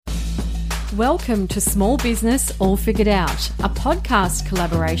Welcome to Small Business All Figured Out, a podcast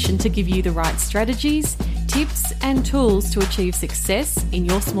collaboration to give you the right strategies, tips and tools to achieve success in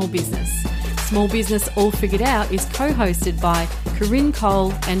your small business. Small Business All Figured Out is co-hosted by Corinne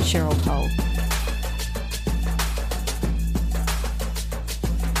Cole and Cheryl Cole.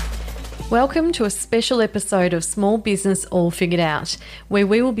 Welcome to a special episode of Small Business All Figured Out, where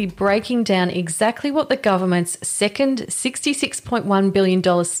we will be breaking down exactly what the government's second $66.1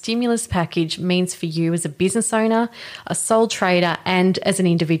 billion stimulus package means for you as a business owner, a sole trader, and as an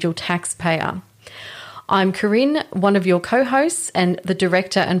individual taxpayer. I'm Corinne, one of your co-hosts and the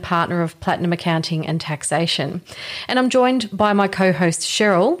director and partner of Platinum Accounting and Taxation. And I'm joined by my co-host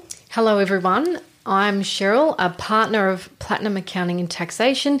Cheryl. Hello everyone. I'm Cheryl, a partner of Platinum Accounting and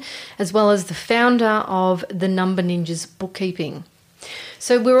Taxation, as well as the founder of the Number Ninjas Bookkeeping.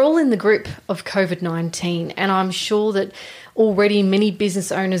 So we're all in the grip of COVID-19, and I'm sure that already many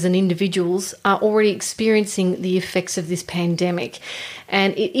business owners and individuals are already experiencing the effects of this pandemic.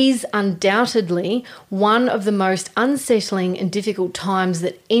 And it is undoubtedly one of the most unsettling and difficult times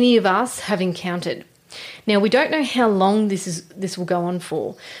that any of us have encountered. Now, we don't know how long this will go on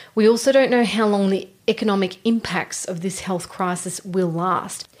for. We also don't know how long the economic impacts of this health crisis will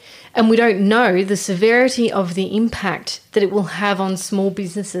last. And we don't know the severity of the impact that it will have on small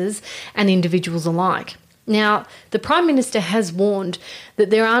businesses and individuals alike. Now, the Prime Minister has warned that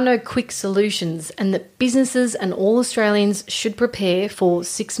there are no quick solutions and that businesses and all Australians should prepare for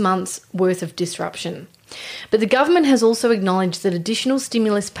 6 months' worth of disruption. But the government has also acknowledged that additional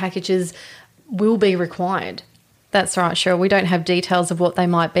stimulus packages will be required. That's right, Cheryl. We don't have details of what they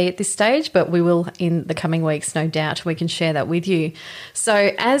might be at this stage, but we will in the coming weeks, no doubt. We can share that with you.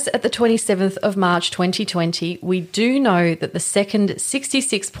 So as at the 27th of March 2020, we do know that the second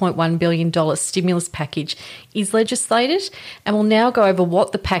 $66.1 billion stimulus package is legislated, and we'll now go over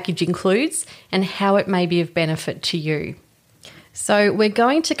what the package includes and how it may be of benefit to you. So we're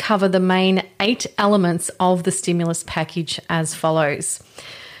going to cover the main 8 elements of the stimulus package as follows.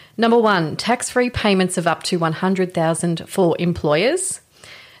 Number 1, tax-free payments of up to $100,000 for employers.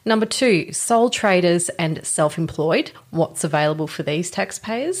 Number 2, sole traders and self-employed. What's available for these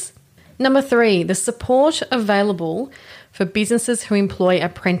taxpayers? Number 3, the support available for businesses who employ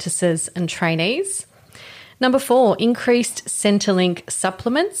apprentices and trainees. Number 4, increased Centrelink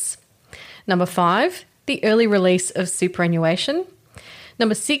supplements. Number 5, the early release of superannuation.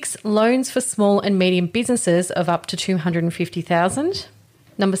 Number 6, loans for small and medium businesses of up to $250,000.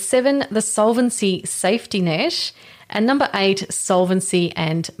 Number 7, the solvency safety net. And number 8, solvency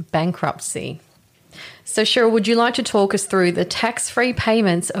and bankruptcy. So Cheryl, would you like to talk us through the tax-free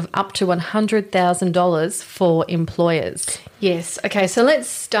payments of up to $100,000 for employers? Yes. Okay, so let's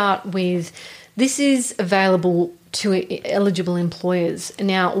start with this is available to eligible employers.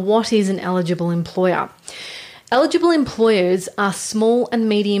 Now, what is an eligible employer? Eligible employers are small and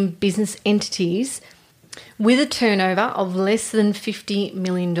medium business entities with a turnover of less than $50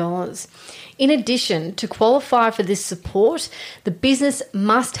 million. In addition, to qualify for this support, the business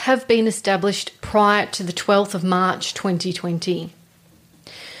must have been established prior to the 12th of March 2020.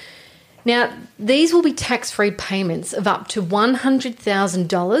 Now, these will be tax-free payments of up to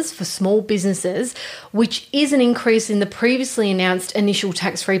 $100,000 for small businesses, which is an increase in the previously announced initial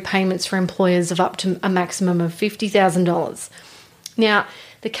tax-free payments for employers of up to a maximum of $50,000. Now,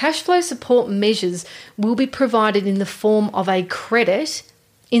 the cash flow support measures will be provided in the form of a credit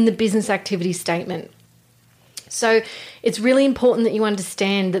in the business activity statement. So it's really important that you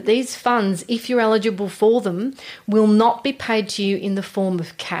understand that these funds, if you're eligible for them, will not be paid to you in the form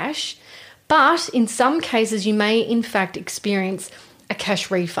of cash, but in some cases you may in fact experience a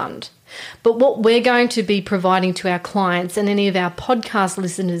cash refund. But what we're going to be providing to our clients and any of our podcast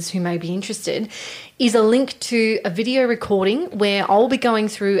listeners who may be interested is a link to a video recording where I'll be going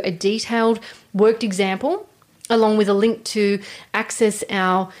through a detailed worked example along with a link to access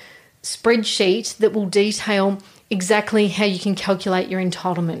our spreadsheet that will detail exactly how you can calculate your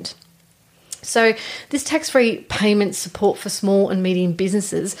entitlement. So this tax-free payment support for small and medium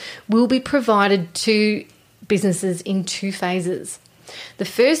businesses will be provided to businesses in 2 phases. The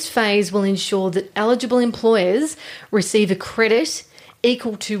first phase will ensure that eligible employers receive a credit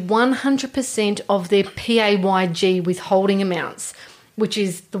equal to 100% of their PAYG withholding amounts, which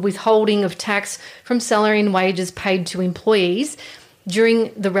is the withholding of tax from salary and wages paid to employees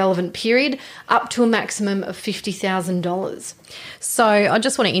during the relevant period, up to a maximum of $50,000. So I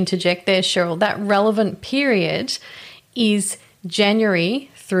just want to interject there, Cheryl. That relevant period is January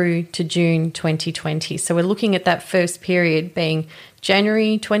through to June 2020. So we're looking at that first period being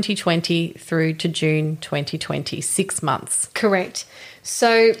January 2020 through to June 2020, 6 months. Correct.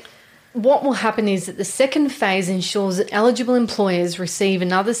 So what will happen is that the second phase ensures that eligible employers receive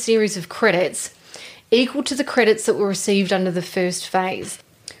another series of credits equal to the credits that were received under the first phase.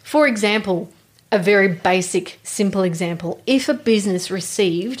 For example, a very basic, simple example, if a business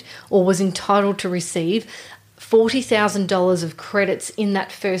received or was entitled to receive $40,000 of credits in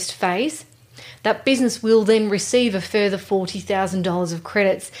that first phase, that business will then receive a further $40,000 of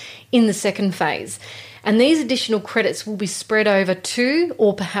credits in the second phase. And these additional credits will be spread over 2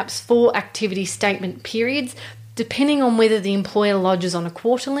 or perhaps 4 activity statement periods, depending on whether the employer lodges on a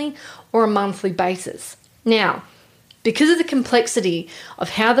quarterly or a monthly basis. Now, because of the complexity of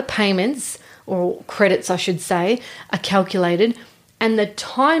how the payments, or credits I should say, are calculated, and the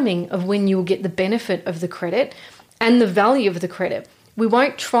timing of when you will get the benefit of the credit and the value of the credit, we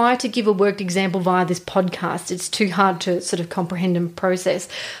won't try to give a worked example via this podcast. It's too hard to sort of comprehend and process.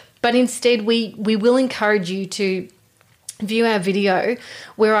 But instead, we will encourage you to view our video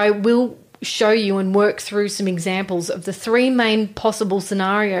where I will show you and work through some examples of the 3 main possible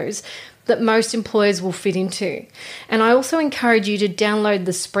scenarios that most employers will fit into. And I also encourage you to download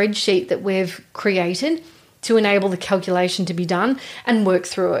the spreadsheet that we've created to enable the calculation to be done and work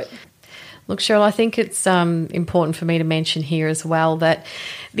through it. Look, Cheryl, I think it's important for me to mention here as well that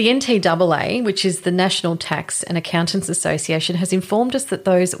the NTAA, which is the National Tax and Accountants Association, has informed us that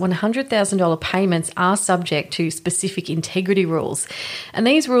those $100,000 payments are subject to specific integrity rules. And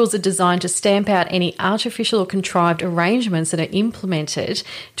these rules are designed to stamp out any artificial or contrived arrangements that are implemented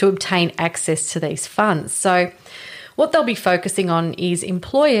to obtain access to these funds. So what they'll be focusing on is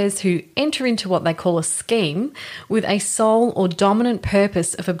employers who enter into what they call a scheme with a sole or dominant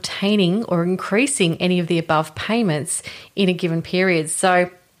purpose of obtaining or increasing any of the above payments in a given period. So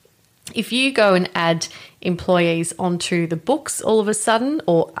if you go and add employees onto the books all of a sudden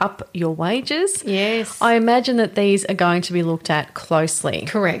or up your wages, yes, I imagine that these are going to be looked at closely.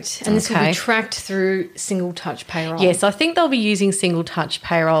 Correct. And this will be tracked through single touch payroll. Yes, I think they'll be using single touch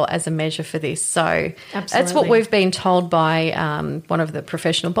payroll as a measure for this. So Absolutely. That's what we've been told by one of the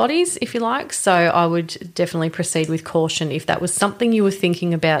professional bodies, if you like. So I would definitely proceed with caution if that was something you were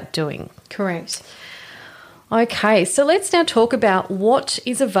thinking about doing. Correct. Okay, so let's now talk about what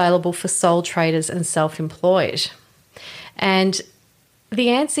is available for sole traders and self-employed. And the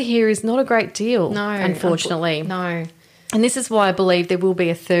answer here is not a great deal, unfortunately. No. And this is why I believe there will be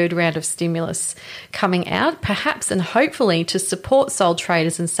a third round of stimulus coming out, perhaps and hopefully to support sole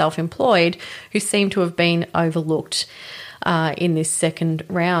traders and self-employed who seem to have been overlooked in this second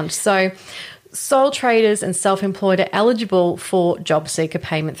round. So sole traders and self-employed are eligible for job seeker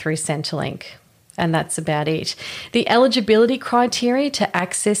payment through Centrelink. And that's about it. The eligibility criteria to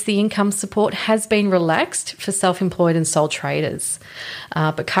access the income support has been relaxed for self-employed and sole traders.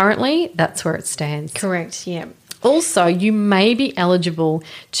 But currently, that's where it stands. Correct, yeah. Also, you may be eligible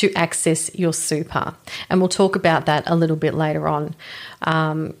to access your super. And we'll talk about that a little bit later on.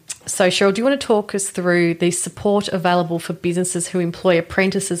 So, Cheryl, do you want to talk us through the support available for businesses who employ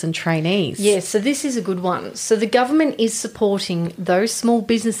apprentices and trainees? Yes, so this is a good one. So the government is supporting those small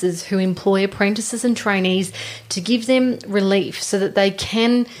businesses who employ apprentices and trainees to give them relief so that they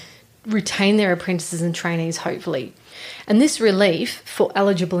can retain their apprentices and trainees, hopefully. And this relief for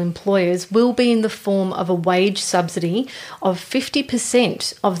eligible employers will be in the form of a wage subsidy of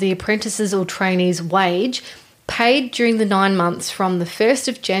 50% of the apprentices or trainees' wage paid during the 9 months from the 1st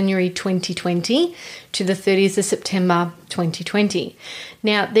of January 2020 to the 30th of September 2020.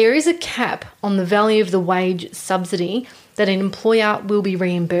 Now, there is a cap on the value of the wage subsidy that an employer will be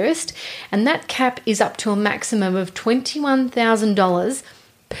reimbursed, and that cap is up to a maximum of $21,000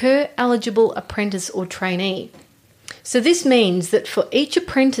 per eligible apprentice or trainee. So this means that for each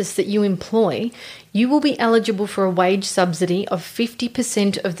apprentice that you employ, you will be eligible for a wage subsidy of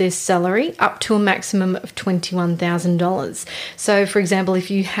 50% of their salary up to a maximum of $21,000. So, for example, if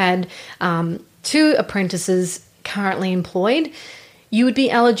you had 2 apprentices currently employed, you would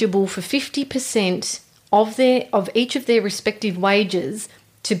be eligible for 50% of each of their respective wages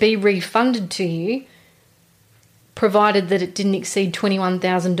to be refunded to you, provided that it didn't exceed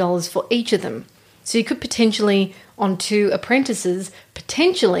 $21,000 for each of them. So you could potentially, on 2 apprentices,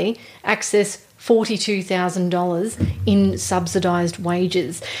 potentially access $42,000 in subsidised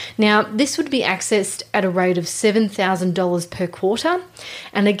wages. Now, this would be accessed at a rate of $7,000 per quarter.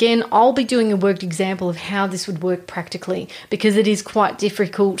 And again, I'll be doing a worked example of how this would work practically because it is quite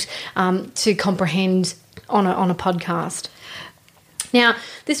difficult to comprehend on a podcast. Now,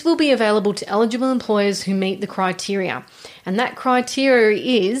 this will be available to eligible employers who meet the criteria. And that criteria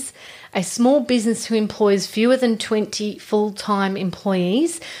is a small business who employs fewer than 20 full-time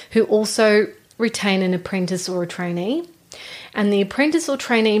employees who also retain an apprentice or a trainee, and the apprentice or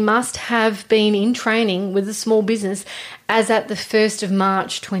trainee must have been in training with a small business as at the 1st of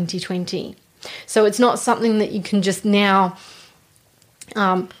March 2020. So it's not something that you can just now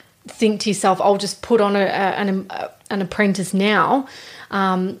think to yourself, I'll just put on an apprentice now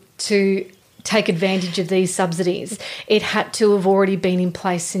to take advantage of these subsidies. It had to have already been in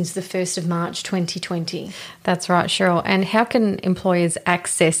place since the 1st of March 2020. That's right, Cheryl. And how can employers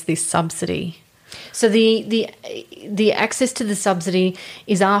access this subsidy? So the access to the subsidy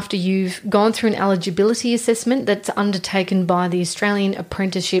is after you've gone through an eligibility assessment that's undertaken by the Australian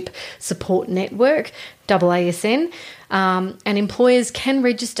Apprenticeship Support Network, AASN, and employers can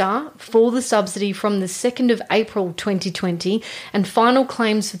register for the subsidy from the 2nd of April 2020, and final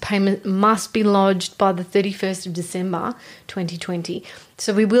claims for payment must be lodged by the 31st of December 2020.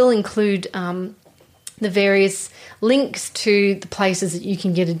 So we will include the various links to the places that you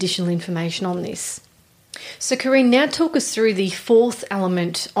can get additional information on this. So, Corinne, now talk us through the fourth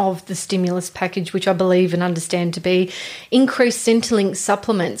element of the stimulus package, which I believe and understand to be increased Centrelink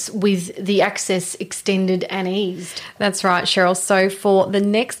supplements with the access extended and eased. That's right, Cheryl. So for the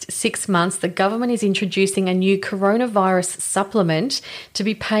next 6 months, the government is introducing a new coronavirus supplement to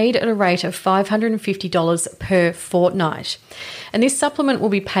be paid at a rate of $550 per fortnight. And this supplement will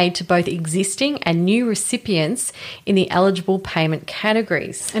be paid to both existing and new recipients in the eligible payment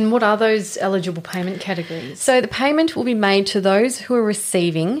categories. And what are those eligible payment categories? So the payment will be made to those who are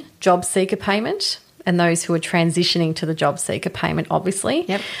receiving job seeker payment and those who are transitioning to the job seeker payment, obviously.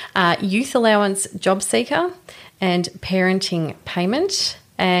 Yep. Youth allowance job seeker and parenting payment,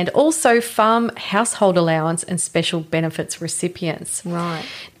 and also farm household allowance and special benefits recipients. Right.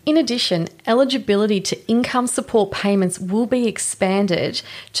 In addition, eligibility to income support payments will be expanded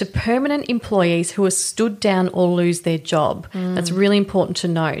to permanent employees who are stood down or lose their job. That's really important to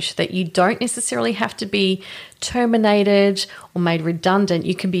note, that you don't necessarily have to be terminated or made redundant.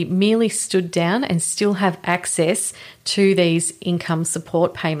 You can be merely stood down and still have access to these income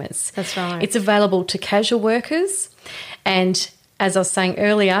support payments. That's right. It's available to casual workers, and as I was saying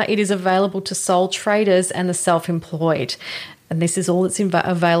earlier, it is available to sole traders and the self-employed. And this is all that's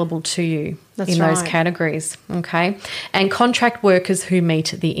available to you those categories, okay? And contract workers who meet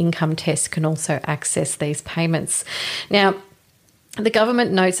the income test can also access these payments. Now, the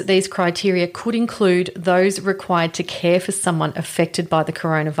government notes that these criteria could include those required to care for someone affected by the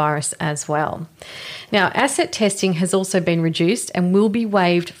coronavirus as well. Now, asset testing has also been reduced and will be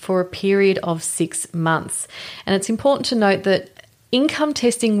waived for a period of 6 months. And it's important to note that income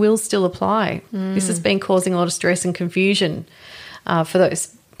testing will still apply. This has been causing a lot of stress and confusion for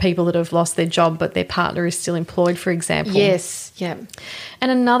those people that have lost their job but their partner is still employed, for example. Yes, yeah. And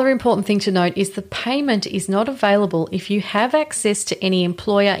another important thing to note is the payment is not available if you have access to any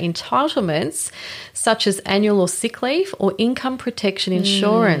employer entitlements such as annual or sick leave or income protection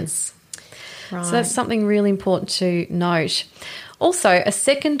insurance. Right. So that's something really important to note. Also, a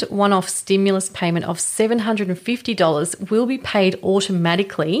second one-off stimulus payment of $750 will be paid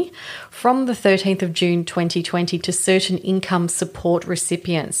automatically from the 13th of June 2020 to certain income support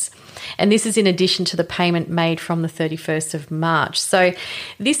recipients. And this is in addition to the payment made from the 31st of March. So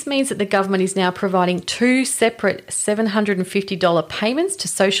this means that the government is now providing 2 separate $750 payments to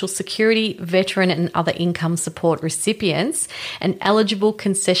Social Security, veteran and other income support recipients and eligible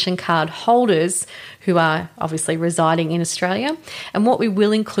concession card holders who are obviously residing in Australia. And what we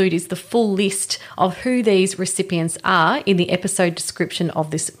will include is the full list of who these recipients are in the episode description of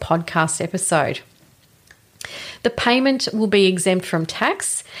this podcast episode. The payment will be exempt from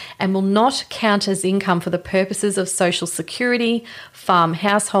tax and will not count as income for the purposes of Social Security, farm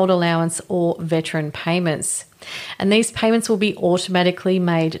household allowance or veteran payments. And these payments will be automatically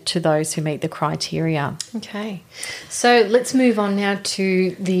made to those who meet the criteria. Okay. So let's move on now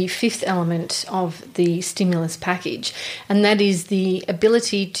to the fifth element of the stimulus package, and that is the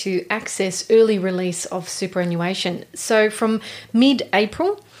ability to access early release of superannuation. So from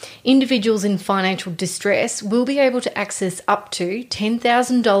mid-April, individuals in financial distress will be able to access up to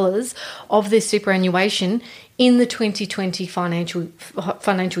 $10,000 of their superannuation in the 2020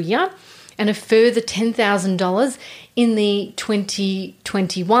 financial year, and a further $10,000 in the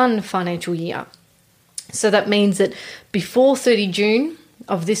 2021 financial year. So that means that before 30 June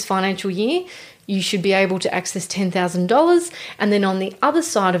of this financial year, you should be able to access $10,000, and then on the other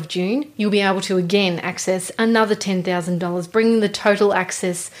side of June, you'll be able to again access another $10,000, bringing the total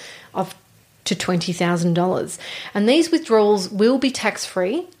access to $20,000. And these withdrawals will be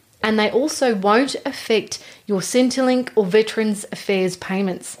tax-free, and they also won't affect your Centrelink or Veterans Affairs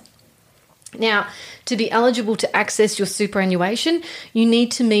payments. Now, to be eligible to access your superannuation, you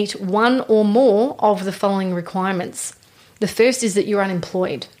need to meet one or more of the following requirements. The first is that you're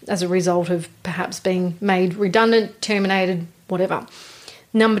unemployed as a result of perhaps being made redundant, terminated, whatever.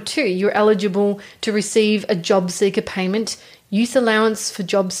 Number 2, you're eligible to receive a job seeker payment, youth allowance for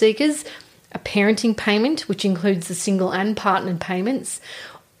job seekers, a parenting payment, which includes the single and partnered payments,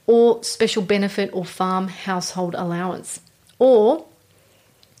 or special benefit or farm household allowance. Or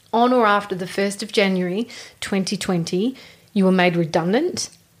on or after the 1st of January 2020, you were made redundant,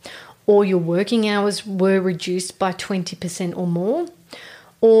 or your working hours were reduced by 20% or more,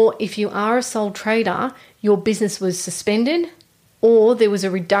 or if you are a sole trader, your business was suspended, or there was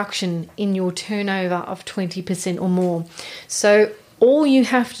a reduction in your turnover of 20% or more. So all you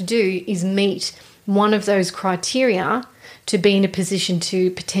have to do is meet one of those criteria to be in a position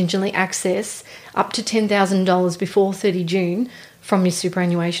to potentially access up to $10,000 before 30 June from your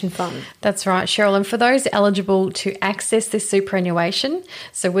superannuation fund. That's right, Cheryl. And for those eligible to access this superannuation,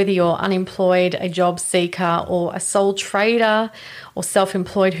 so whether you're unemployed, a job seeker, or a sole trader or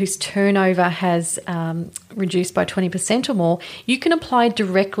self-employed whose turnover has reduced by 20% or more, you can apply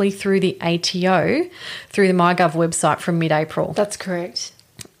directly through the ATO, through the MyGov website from mid-April. That's correct.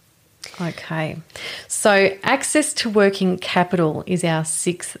 Okay, so access to working capital is our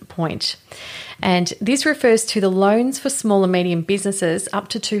 6th point. And this refers to the loans for small and medium businesses up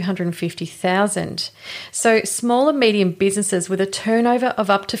to $250,000. So small and medium businesses with a turnover of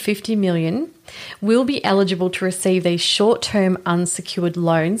up to $50 million will be eligible to receive these short-term unsecured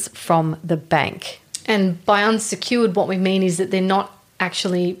loans from the bank. And by unsecured, what we mean is that they're not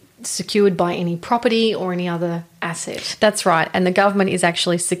actually secured by any property or any other asset. That's right. And the government is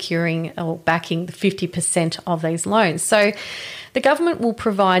actually securing or backing the 50% of these loans. So the government will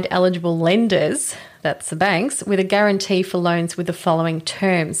provide eligible lenders, that's the banks, with a guarantee for loans with the following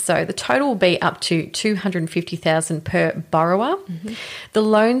terms. So the total will be up to $250,000 per borrower. Mm-hmm. The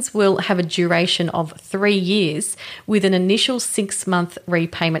loans will have a duration of 3 years with an initial 6-month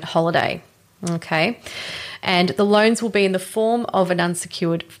repayment holiday. Okay. And the loans will be in the form of an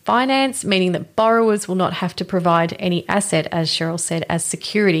unsecured finance, meaning that borrowers will not have to provide any asset, as Cheryl said, as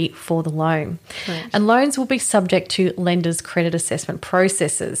security for the loan. Right. And loans will be subject to lenders' credit assessment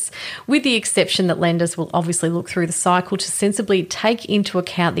processes, with the exception that lenders will obviously look through the cycle to sensibly take into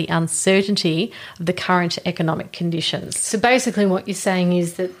account the uncertainty of the current economic conditions. So basically what you're saying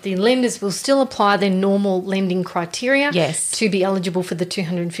is that the lenders will still apply their normal lending criteria to be eligible for the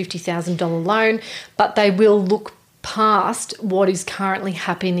 $250,000 loan, but they will look past what is currently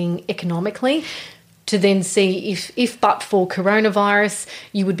happening economically to then see if but for coronavirus,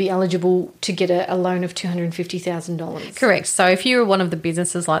 you would be eligible to get a loan of $250,000. Correct. So if you were one of the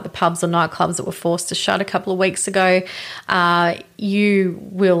businesses like the pubs or nightclubs that were forced to shut a couple of weeks ago, you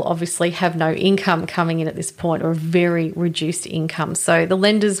will obviously have no income coming in at this point, or a very reduced income. So the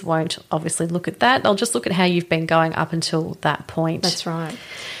lenders won't obviously look at that. They'll just look at how you've been going up until that point. That's right.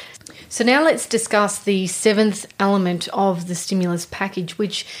 So now let's discuss the 7th element of the stimulus package,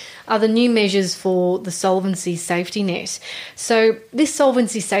 which are the new measures for the solvency safety net. So this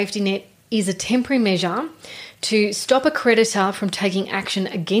solvency safety net is a temporary measure to stop a creditor from taking action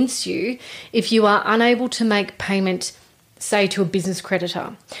against you if you are unable to make payment, say, to a business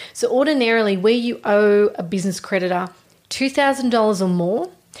creditor. So ordinarily, where you owe a business creditor $2,000 or more,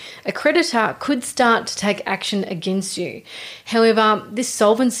 a creditor could start to take action against you. However, this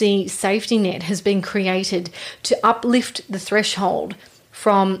solvency safety net has been created to uplift the threshold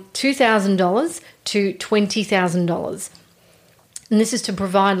from $2,000 to $20,000. And this is to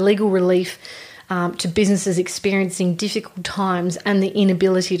provide legal relief to businesses experiencing difficult times and the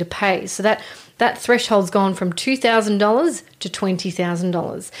inability to pay. So that threshold's gone from $2,000 to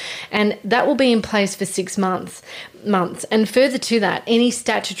 $20,000, and that will be in place for 6 months. And further to that, any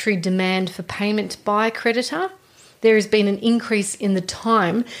statutory demand for payment by a creditor, there has been an increase in the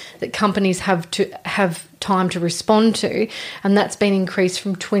time that companies have time to respond to, and that's been increased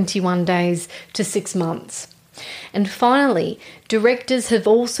from 21 days to 6 months. And finally, directors have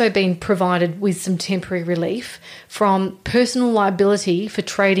also been provided with some temporary relief from personal liability for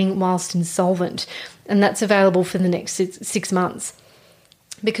trading whilst insolvent, and that's available for the next 6 months.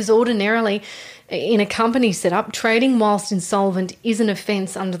 Because ordinarily, in a company setup, trading whilst insolvent is an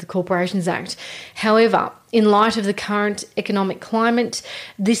offence under the Corporations Act. However, in light of the current economic climate,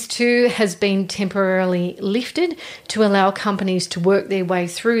 this too has been temporarily lifted to allow companies to work their way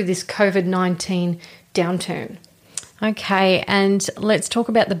through this COVID-19 downturn. Okay, and let's talk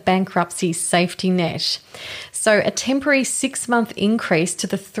about the bankruptcy safety net. So a temporary 6-month increase to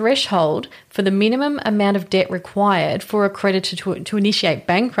the threshold for the minimum amount of debt required for a creditor to initiate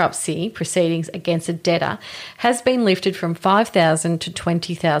bankruptcy proceedings against a debtor has been lifted from $5,000 to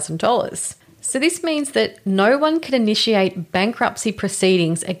 $20,000. So this means that no one can initiate bankruptcy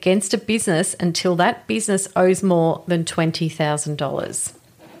proceedings against a business until that business owes more than $20,000.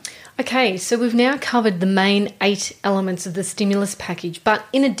 Okay, so we've now covered the main 8 elements of the stimulus package, but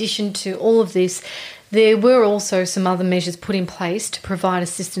in addition to all of this, there were also some other measures put in place to provide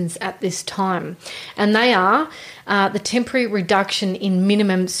assistance at this time, and they are the temporary reduction in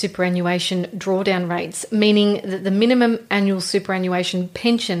minimum superannuation drawdown rates, meaning that the minimum annual superannuation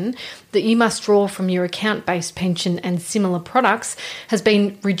pension that you must draw from your account-based pension and similar products has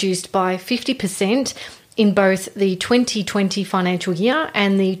been reduced by 50% in both the 2020 financial year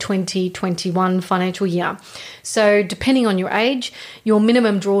and the 2021 financial year. So depending on your age, your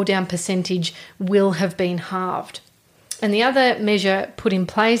minimum drawdown percentage will have been halved. And the other measure put in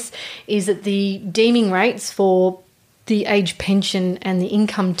place is that the deeming rates for the age pension and the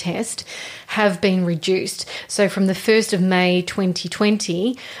income test have been reduced. So from the 1st of May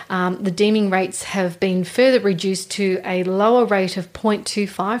 2020, the deeming rates have been further reduced to a lower rate of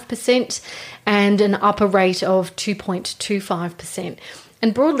 0.25% and an upper rate of 2.25%.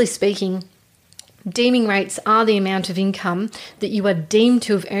 And broadly speaking, deeming rates are the amount of income that you are deemed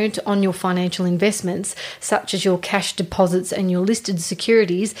to have earned on your financial investments, such as your cash deposits and your listed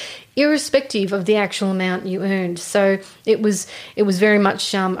securities, irrespective of the actual amount you earned. So it was very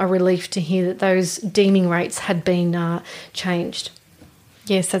much a relief to hear that those deeming rates had been changed.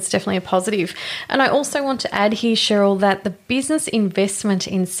 Yes, that's definitely a positive. And I also want to add here, Cheryl, that the business investment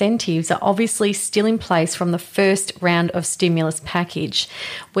incentives are obviously still in place from the first round of stimulus package,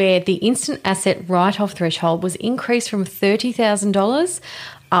 where the instant asset write-off threshold was increased from $30,000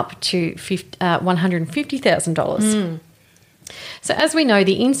 up to $150,000. So as we know,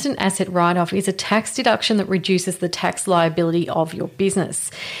 the instant asset write-off is a tax deduction that reduces the tax liability of your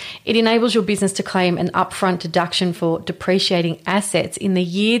business. It enables your business to claim an upfront deduction for depreciating assets in the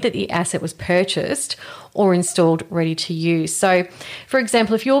year that the asset was purchased or installed ready to use. So, for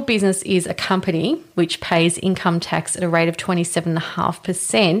example, if your business is a company which pays income tax at a rate of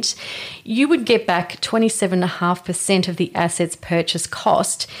 27.5%, you would get back 27.5% of the asset's purchase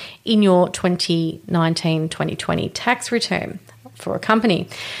cost in your 2019-2020 tax return for a company.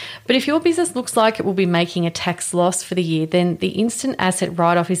 But if your business looks like it will be making a tax loss for the year, then the instant asset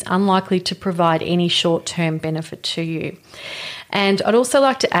write-off is unlikely to provide any short-term benefit to you. And I'd also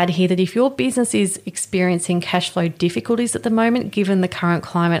like to add here that if your business is experiencing cash flow difficulties at the moment, given the current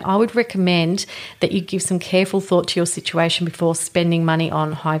climate, I would recommend that you give some careful thought to your situation before spending money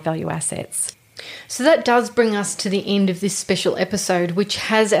on high-value assets. So that does bring us to the end of this special episode, which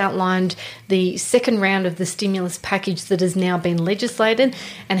has outlined the second round of the stimulus package that has now been legislated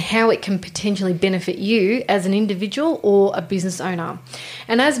and how it can potentially benefit you as an individual or a business owner.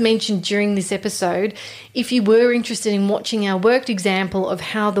 And as mentioned during this episode, if you were interested in watching our worked example of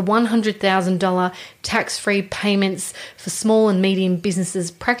how the $100,000 tax-free payments for small and medium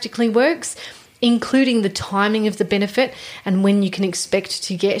businesses practically works, including the timing of the benefit and when you can expect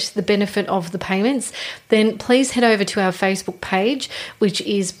to get the benefit of the payments, then please head over to our Facebook page, which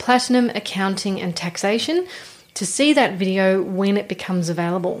is Platinum Accounting and Taxation, to see that video when it becomes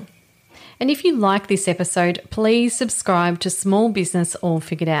available. And if you like this episode, please subscribe to Small Business All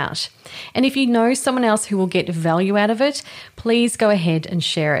Figured Out. And if you know someone else who will get value out of it, please go ahead and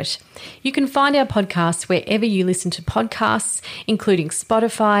share it. You can find our podcasts wherever you listen to podcasts, including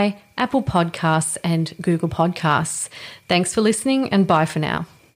Spotify, Apple Podcasts, and Google Podcasts. Thanks for listening, and bye for now.